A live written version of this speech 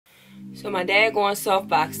So my daggone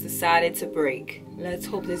softbox decided to break. Let's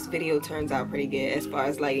hope this video turns out pretty good as far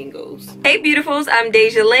as lighting goes. Hey beautifuls, I'm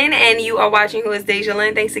Deja Lynn and you are watching Who is Deja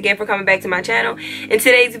Lynn. Thanks again for coming back to my channel. In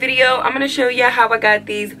today's video, I'm going to show you how I got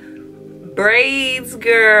these braids,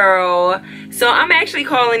 girl. So I'm actually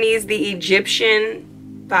calling these the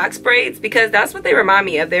Egyptian box braids because that's what they remind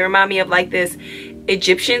me of. They remind me of like this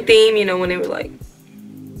Egyptian theme, you know, when they were like,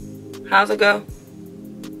 how's it go?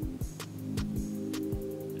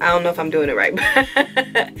 I don't know if I'm doing it right.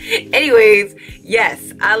 Anyways,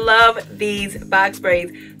 yes, I love these box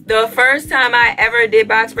braids. The first time I ever did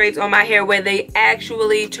box braids on my hair where they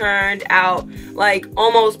actually turned out like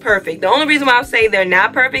almost perfect. The only reason why I'll say they're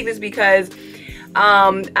not perfect is because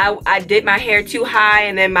I did my hair too high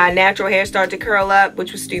and then my natural hair started to curl up,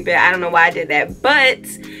 which was stupid. I don't know why I did that. But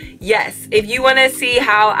yes, if you want to see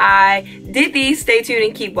how I did these, stay tuned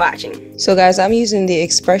and keep watching. So guys, I'm using the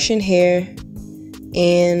Expression hair.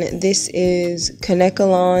 And this is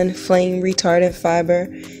Kanekalon Flame Retardant Fiber,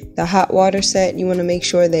 the hot water set. You want to make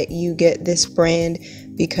sure that you get this brand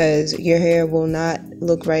because your hair will not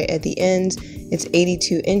look right at the ends. It's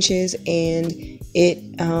 82 inches and it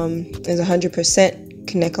is 100%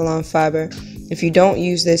 Kanekalon fiber. If you don't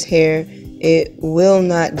use this hair, it will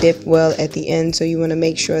not dip well at the end, so you want to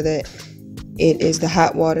make sure that it is the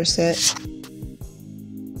hot water set.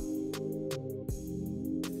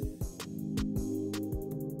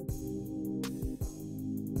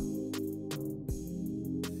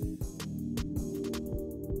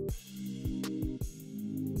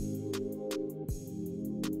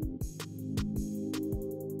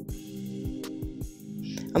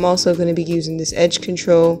 I'm also going to be using this edge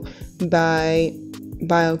control by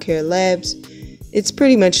BioCare Labs. It's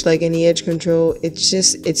pretty much like any edge control.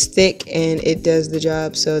 It's thick and it does the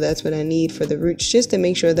job. So that's what I need for the roots, just to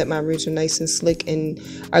make sure that my roots are nice and slick and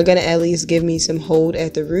are going to at least give me some hold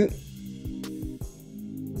at the root.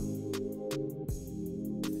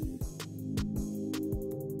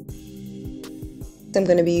 I'm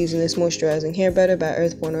going to be using this moisturizing hair butter by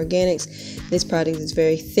Earthborn Organics. This product is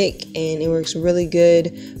very thick and it works really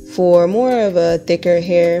good for more of a thicker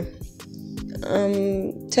hair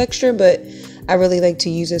texture, but I really like to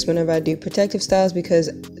use this whenever I do protective styles because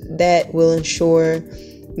that will ensure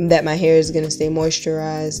that my hair is going to stay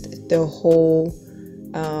moisturized the whole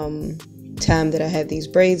time that I have these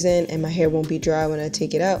braids in, and my hair won't be dry when I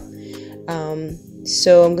take it out.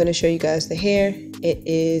 So I'm going to show you guys the hair. It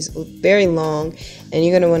is very long and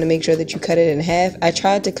you're going to want to make sure that you cut it in half. I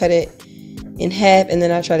tried to cut it in half and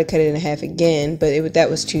then I tried to cut it in half again, but that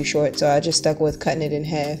was too short, so I just stuck with cutting it in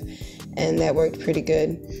half and that worked pretty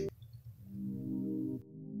good.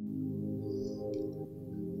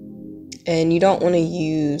 And you don't want to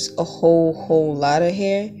use a whole lot of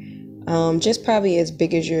hair, just probably as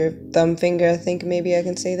big as your thumb finger, I think maybe I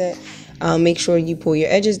can say that. Make sure you pull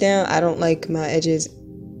your edges down. I don't like my edges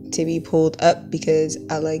to be pulled up because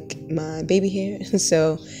I like my baby hair,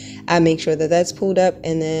 so I make sure that that's pulled up.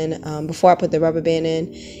 And then before I put the rubber band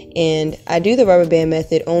in, and I do the rubber band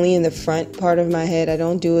method only in the front part of my head. I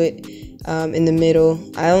don't do it in the middle.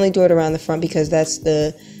 I only do it around the front because that's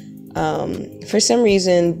the for some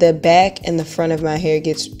reason the back and the front of my hair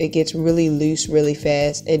gets really loose really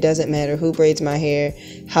fast. It doesn't matter who braids my hair,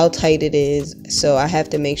 how tight it is, so I have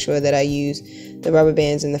to make sure that I use the rubber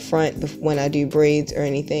bands in the front when I do braids or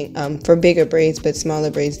anything. For bigger braids, but smaller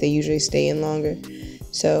braids, they usually stay in longer.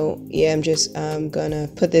 So yeah, I'm just gonna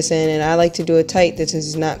put this in, and I like to do it tight. This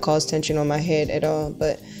does not cause tension on my head at all,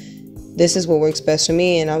 but this is what works best for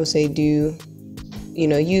me, and I would say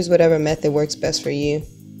use whatever method works best for you.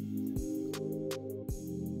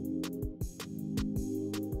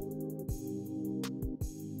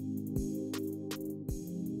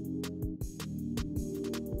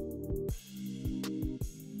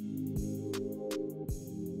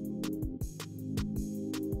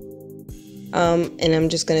 And I'm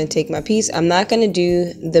just going to take my piece. I'm not going to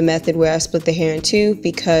do the method where I split the hair in two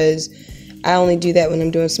because I only do that when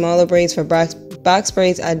I'm doing smaller braids. For box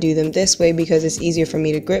braids, I do them this way because it's easier for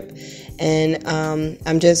me to grip. And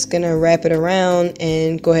I'm just going to wrap it around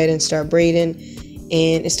and go ahead and start braiding.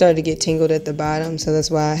 And it started to get tangled at the bottom, so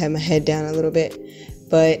that's why I have my head down a little bit.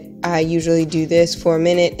 But I usually do this for a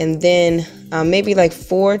minute and then maybe like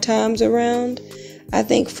 4 times around, I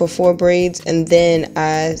think, for 4 braids. And then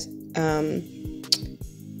I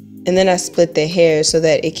split the hair so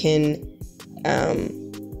that it can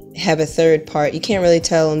have a third part. You can't really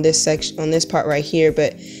tell on this section, on this part right here,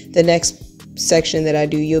 but the next section that I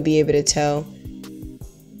do, you'll be able to tell.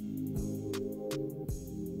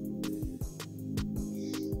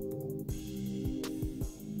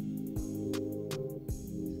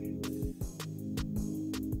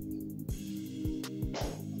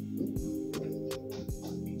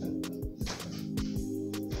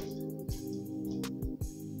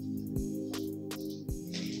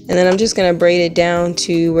 And then I'm just going to braid it down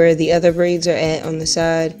to where the other braids are at on the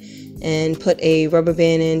side and put a rubber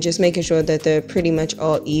band in, just making sure that they're pretty much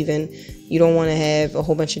all even. You don't want to have a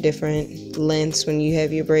whole bunch of different lengths when you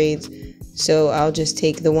have your braids. So I'll just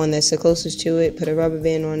take the one that's the closest to it, put a rubber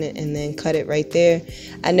band on it, and then cut it right there.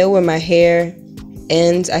 I know where my hair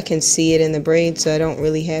ends. I can see it in the braid, so I don't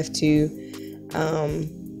really have to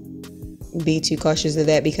be too cautious of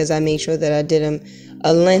that, because I made sure that I did them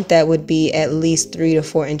a length that would be at least 3 to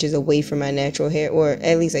 4 inches away from my natural hair, or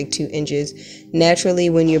at least like 2 inches. Naturally,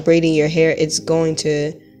 when you're braiding your hair, it's going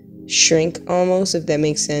to shrink almost, if that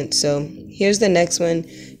makes sense. So here's the next one.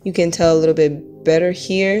 You can tell a little bit better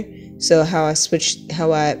here. So how I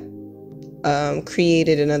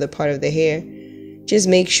created another part of the hair. Just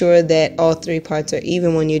make sure that all 3 parts are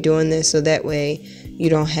even when you're doing this, so that way you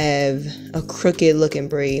don't have a crooked looking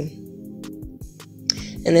braid.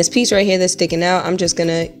 And this piece right here that's sticking out, I'm just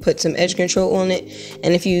gonna put some edge control on it.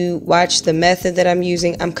 And if you watch the method that I'm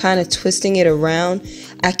using, I'm kind of twisting it around.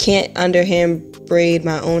 I can't underhand braid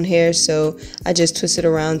my own hair, so I just twist it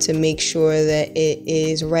around to make sure that it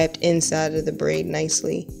is wrapped inside of the braid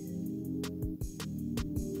nicely.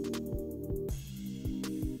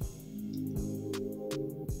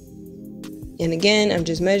 And again, I'm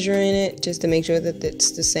just measuring it just to make sure that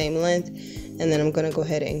it's the same length. And then I'm gonna go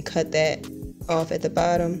ahead and cut that off at the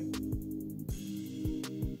bottom.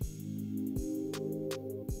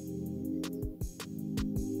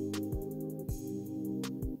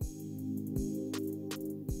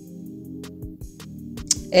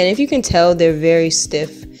 And if you can tell, they're very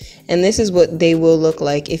stiff. And this is what they will look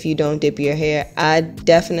like if you don't dip your hair. I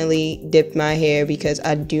definitely dipped my hair because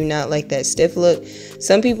I do not like that stiff look.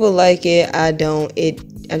 Some people like it, I don't.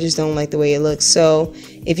 I just don't like the way it looks. So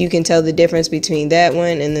if you can tell the difference between that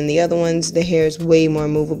one and then the other ones, the hair is way more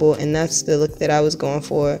movable, and that's the look that I was going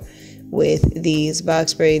for with these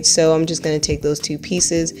box braids. So I'm just going to take those 2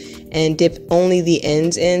 pieces and dip only the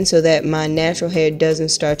ends in so that my natural hair doesn't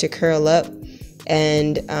start to curl up.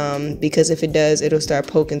 And because if it does, it'll start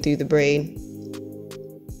poking through the braid.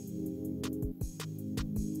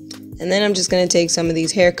 And then I'm just going to take some of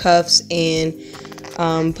these hair cuffs and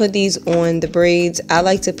put these on the braids. I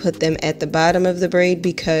like to put them at the bottom of the braid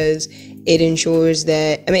because it ensures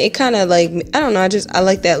that, I mean, it kind of like, I don't know, I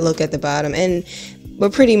like that look at the bottom. And we're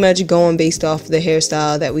pretty much going based off the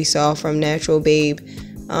hairstyle that we saw from Naturalbabe.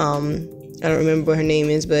 I don't remember what her name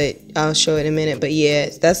is, but I'll show it in a minute. But yeah,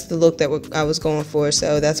 that's the look that I was going for,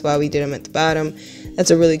 so that's why we did them at the bottom. That's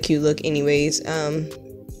a really cute look anyways. And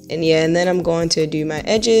yeah, and then I'm going to do my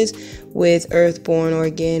edges with Earthborn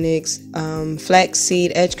Organics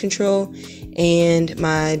flaxseed edge control and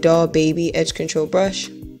my Doll Baby edge control brush.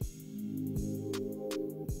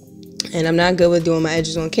 And I'm not good with doing my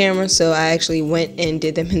edges on camera, so I actually went and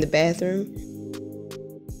did them in the bathroom.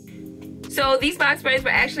 So these box braids were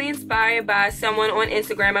actually inspired by someone on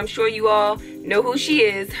Instagram. I'm sure you all know who she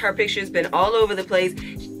is. Her picture's been all over the place.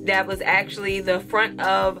 That was actually the front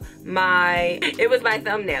of my, it was my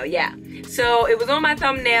thumbnail, yeah. So it was on my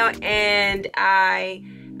thumbnail, and I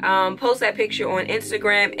posted that picture on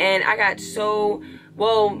Instagram, and I got so,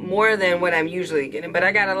 well, more than what I'm usually getting, but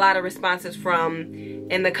I got a lot of responses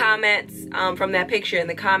in the comments, from that picture in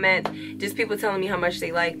the comments, just people telling me how much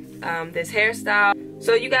they like this hairstyle.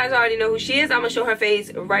 So you guys already know who she is. I'm gonna show her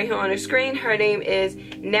face right here on the screen. Her name is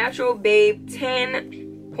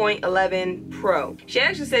Naturalbabe10.11 Pro. She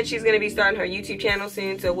actually said she's gonna be starting her YouTube channel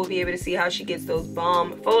soon, so we'll be able to see how she gets those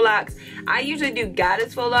bomb faux locks. I usually do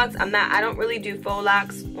goddess faux locks. I don't really do faux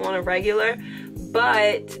locks on a regular,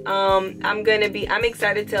 but I'm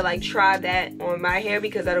excited to like try that on my hair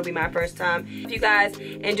because that'll be my first time. If you guys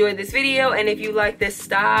enjoyed this video and if you like this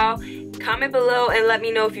style, comment below and let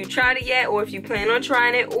me know if you tried it yet, or if you plan on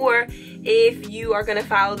trying it, or if you are gonna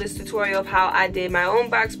follow this tutorial of how I did my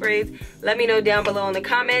own box braids. Let me know down below in the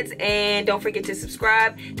comments, and don't forget to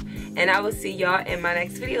subscribe, and I will see y'all in my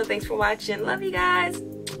next video. Thanks for watching. Love you guys.